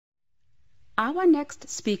Our next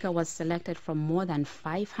speaker was selected from more than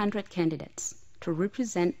 500 candidates to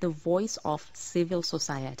represent the voice of civil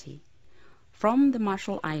society. From the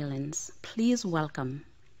Marshall Islands, please welcome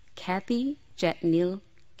Kathy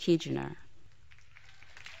Jetnil-Kijiner.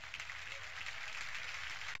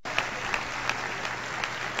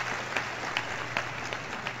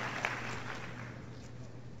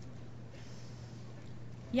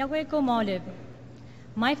 Jo-jikum.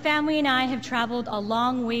 My family and I have traveled a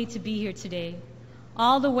long way to be here today,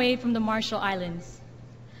 all the way from the Marshall Islands.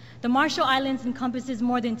 The Marshall Islands encompasses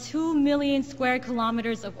more than 2 million square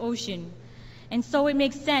kilometers of ocean, and so it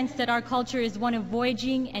makes sense that our culture is one of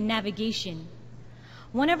voyaging and navigation.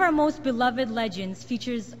 One of our most beloved legends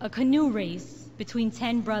features a canoe race between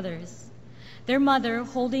 10 brothers. Their mother,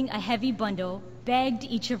 holding a heavy bundle, begged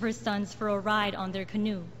each of her sons for a ride on their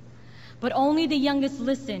canoe. But only the youngest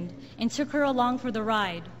listened and took her along for the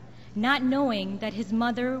ride, not knowing that his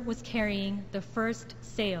mother was carrying the first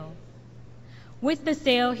sail. With the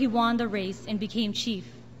sail, he won the race and became chief.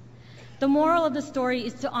 The moral of the story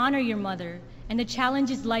is to honor your mother and the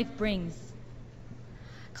challenges life brings.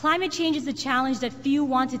 Climate change is a challenge that few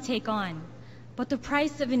want to take on, but the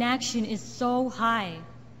price of inaction is so high.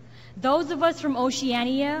 Those of us from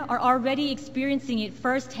Oceania are already experiencing it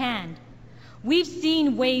firsthand. We've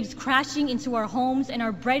seen waves crashing into our homes and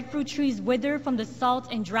our breadfruit trees wither from the salt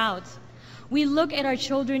and drought. We look at our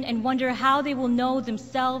children and wonder how they will know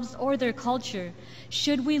themselves or their culture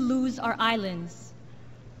should we lose our islands.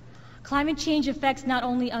 Climate change affects not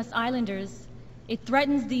only us islanders, it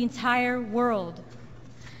threatens the entire world.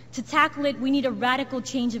 To tackle it, we need a radical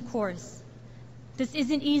change of course. This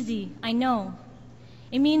isn't easy, I know.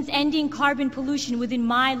 It means ending carbon pollution within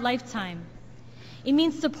my lifetime. It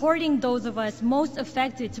means supporting those of us most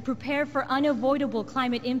affected to prepare for unavoidable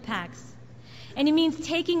climate impacts. And it means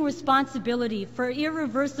taking responsibility for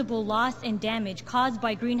irreversible loss and damage caused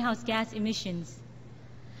by greenhouse gas emissions.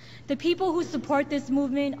 The people who support this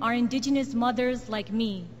movement are Indigenous mothers like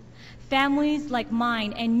me, families like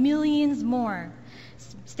mine, and millions more,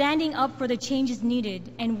 standing up for the changes needed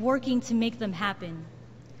and working to make them happen.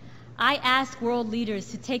 I ask world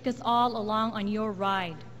leaders to take us all along on your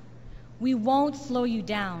ride. We won't slow you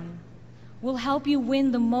down. We'll help you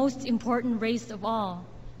win the most important race of all,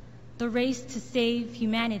 the race to save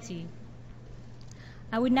humanity.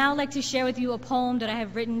 I would now like to share with you a poem that I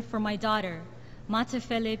have written for my daughter,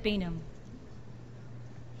 Matafele Peinem.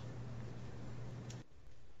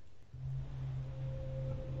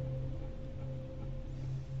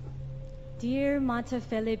 Dear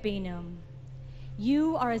Matafele Peinem,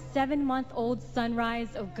 you are a 7-month-old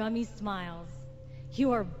sunrise of gummy smiles.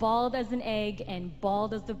 You are bald as an egg and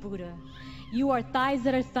bald as the Buddha. You are thighs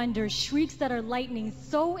that are thunder, shrieks that are lightning,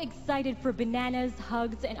 so excited for bananas,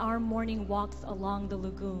 hugs, and our morning walks along the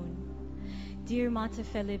lagoon. Dear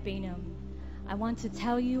Matafele Peinem, I want to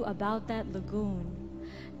tell you about that lagoon,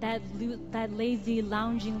 that lazy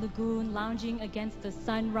lounging lagoon, lounging against the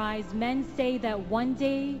sunrise. Men say that one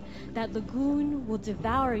day that lagoon will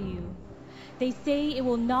devour you. They say it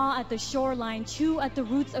will gnaw at the shoreline, chew at the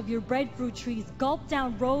roots of your breadfruit trees, gulp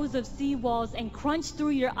down rows of seawalls, and crunch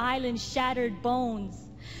through your island's shattered bones.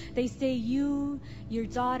 They say you, your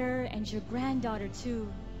daughter, and your granddaughter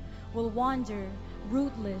too, will wander,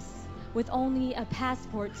 rootless, with only a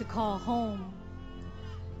passport to call home.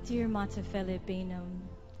 Dear Matafele Peinem,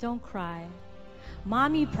 don't cry.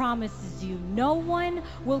 Mommy promises you, no one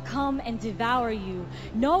will come and devour you.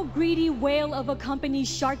 No greedy whale of a company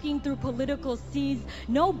sharking through political seas.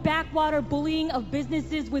 No backwater bullying of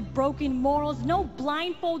businesses with broken morals. No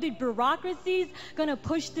blindfolded bureaucracies gonna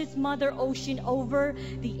push this mother ocean over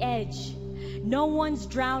the edge. No one's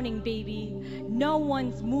drowning, baby. No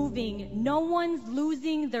one's moving. No one's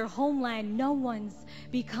losing their homeland. No one's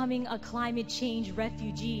becoming a climate change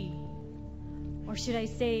refugee. Or should I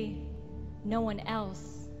say, no one else.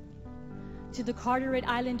 To the Carteret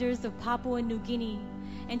Islanders of Papua New Guinea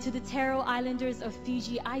and to the Taro Islanders of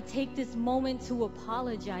Fiji, I take this moment to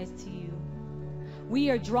apologize to you. We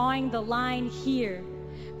are drawing the line here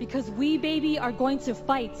because we, baby, are going to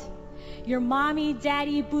fight. Your mommy,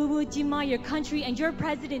 daddy, boo-boo, Jima, your country, and your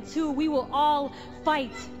president too, we will all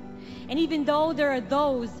fight. And even though there are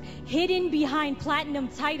those hidden behind platinum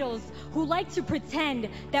titles who like to pretend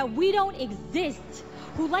that we don't exist,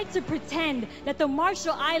 who like to pretend that the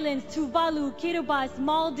Marshall Islands, Tuvalu, Kiribati,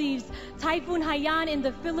 Maldives, Typhoon Haiyan in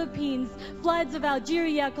the Philippines, floods of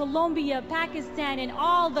Algeria, Colombia, Pakistan, and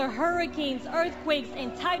all the hurricanes, earthquakes,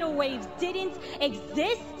 and tidal waves didn't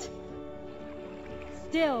exist.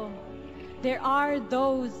 Still, there are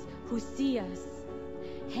those who see us,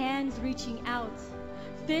 hands reaching out,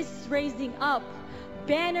 fists raising up,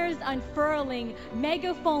 banners unfurling,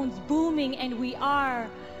 megaphones booming, and we are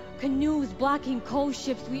canoes blocking coast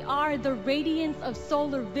ships. We are the radiance of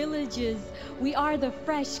solar villages. We are the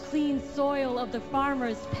fresh, clean soil of the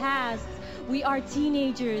farmers past. We are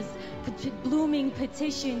teenagers blooming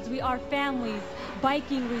petitions. We are families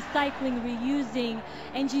biking, recycling, reusing,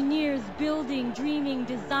 engineers building, dreaming,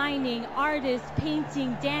 designing, artists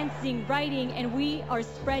painting, dancing, writing, and we are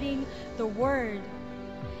spreading the word.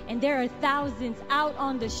 And there are thousands out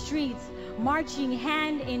on the streets, marching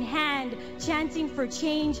hand in hand, chanting for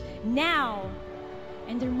change now.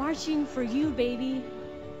 And they're marching for you, baby.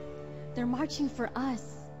 They're marching for us,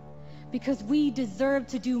 because we deserve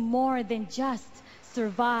to do more than just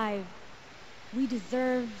survive. We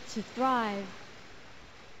deserve to thrive.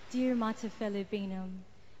 Dear Matafele Peinem,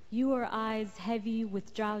 your eyes heavy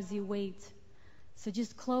with drowsy weight. So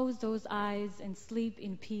just close those eyes and sleep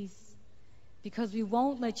in peace, because we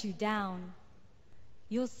won't let you down.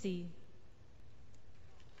 You'll see.